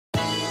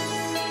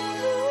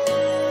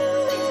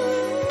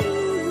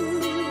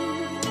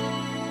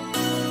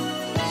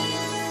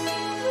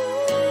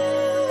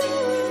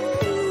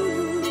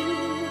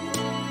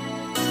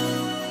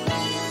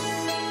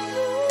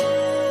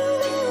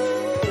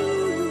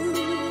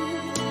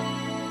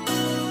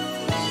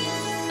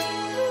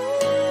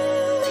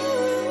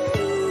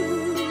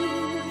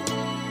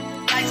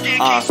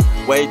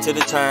Way too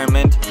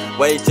determined,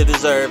 way too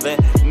deserving.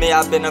 Me,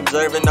 I've been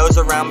observing those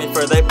around me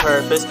for their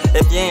purpose.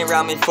 If you ain't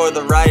around me for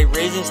the right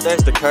reasons,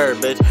 there's the curve,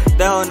 bitch. They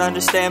don't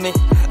understand me,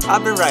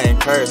 I've been writing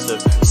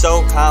cursive.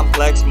 So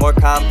complex, more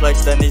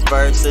complex than these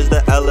verses.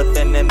 The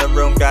elephant in the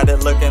room got it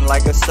looking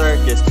like a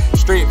circus.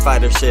 Street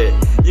Fighter shit,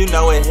 you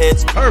know it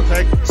hits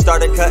perfect.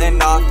 Started cutting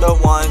off the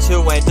ones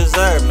who ain't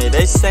deserve me.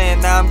 They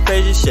saying now I'm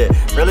crazy, shit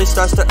really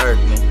starts to irk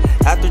me.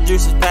 After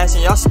juice is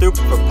passing, y'all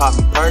stupid for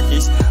popping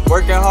perkies.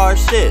 Working hard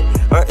shit,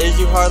 or is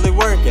you hardly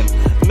working?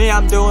 Me,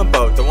 I'm doing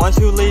both. The ones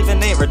who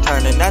leaving ain't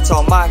returning, that's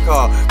all my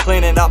call.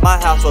 Cleaning up my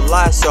house with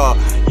Lysol.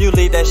 You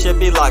leave that shit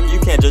be locked, you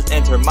can't just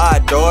enter my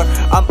door.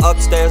 I'm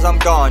upstairs, I'm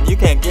gone, you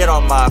can't get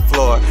on my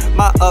floor.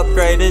 My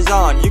upgrade is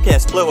on, you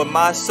can't split with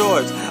my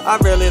swords. I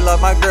really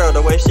love my girl,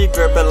 the way she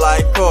grip it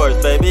like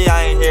cords. Baby,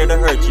 I ain't here to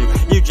hurt you,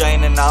 you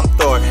Jane and I'm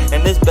Thor.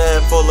 In this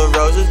bed full of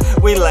roses,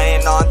 we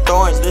laying on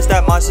thorns. This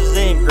that Monsters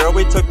Inc, girl,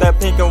 we took that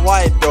pink and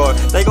white door.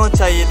 They gon'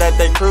 tell you that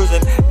they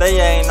cruising, they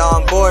ain't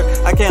on board.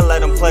 I can't let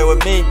them play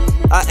with me,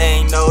 I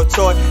ain't no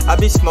toy. I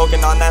be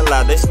smoking on that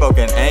loud, they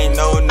smoking, ain't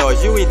no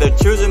noise. You either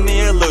choosing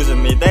me or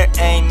losing me, there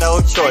ain't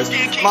no choice.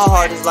 My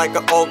heart is like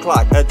an old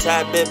clock, a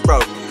tad bit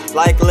broke.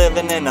 Like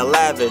living in a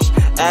lavish,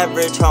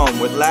 average home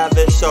with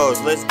lavish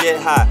shows. Let's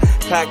get high,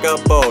 pack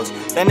up bowls,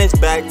 then it's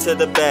back to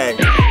the bag,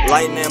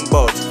 lightning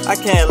bolts. I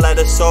can't let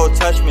a soul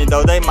touch me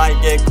though, they might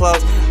get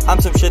close. I'm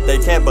some shit they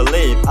can't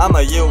believe, I'm a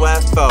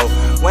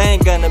UFO. We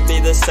ain't gonna be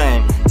the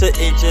same, to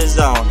each his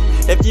own.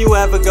 If you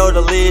ever go to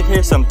leave,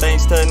 here's some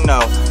things to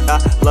know. I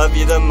love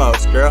you the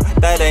most, girl,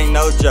 that ain't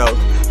no joke.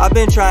 I've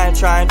been trying,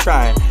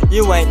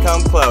 you ain't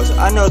come close.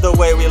 I know the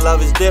way we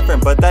love is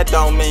different, but that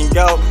don't mean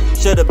go.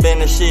 Should've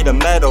been a sheet of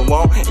metal,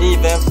 won't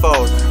even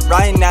fold.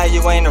 Right now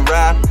you ain't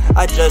around,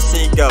 I just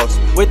see ghosts.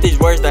 With these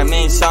words that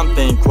mean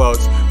something,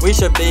 quotes. We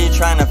should be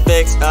trying to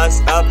fix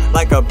us up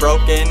like a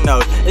broken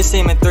nose. It's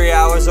seeming 3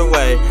 hours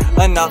away,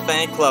 enough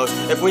ain't close.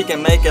 If we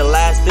can make it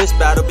last, this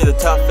battle be the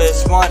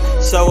toughest one.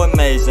 So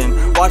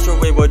amazing, watch what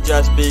we will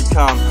just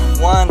become.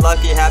 One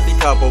lucky happy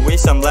couple, we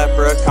some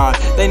leprechauns.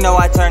 They know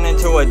I turn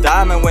into a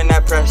diamond when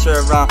that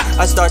pressure on.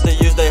 I start to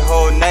use their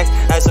whole necks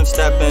as some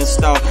stepping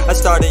stone. I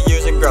started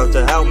using growth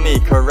to help me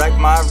correct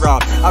my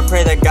wrong. I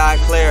pray that God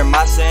clear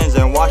my sins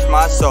and wash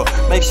my soul.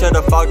 Make sure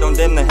the fog don't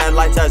dim the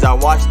headlights as I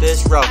watch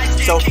this road.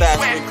 So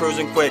fast we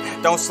cruising quick,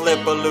 don't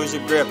slip or lose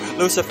your grip.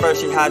 Lucifer,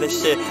 she hot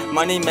as shit,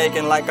 money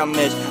making like I'm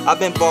Mitch. I've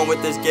been born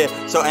with this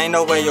gift, so ain't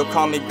no way you'll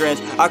call me Grinch.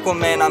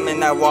 Aquaman, I'm in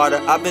that water,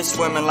 I've been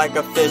swimming like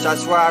a fish. I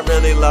swear I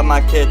really love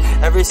my kid,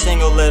 every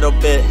single little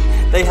bit.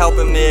 They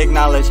helping me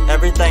acknowledge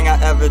everything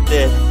I ever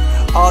did.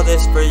 All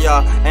this for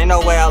y'all, ain't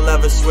no way I'll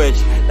ever switch.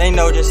 They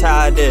know just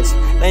how it is,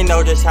 they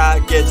know just how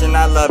it gets. And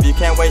I love you,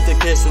 can't wait to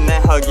kiss and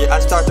then hug you. I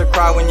start to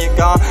cry when you're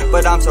gone,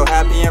 but I'm so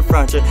happy in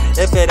front of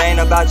you. If it ain't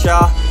about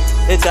y'all,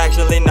 it's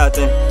actually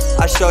nothing.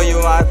 I show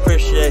you my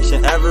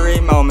appreciation every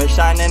moment,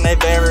 shining they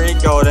very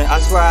golden. I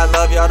swear I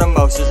love y'all the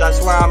most, I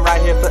swear I'm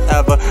right here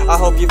forever. I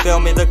hope you feel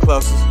me the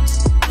closest.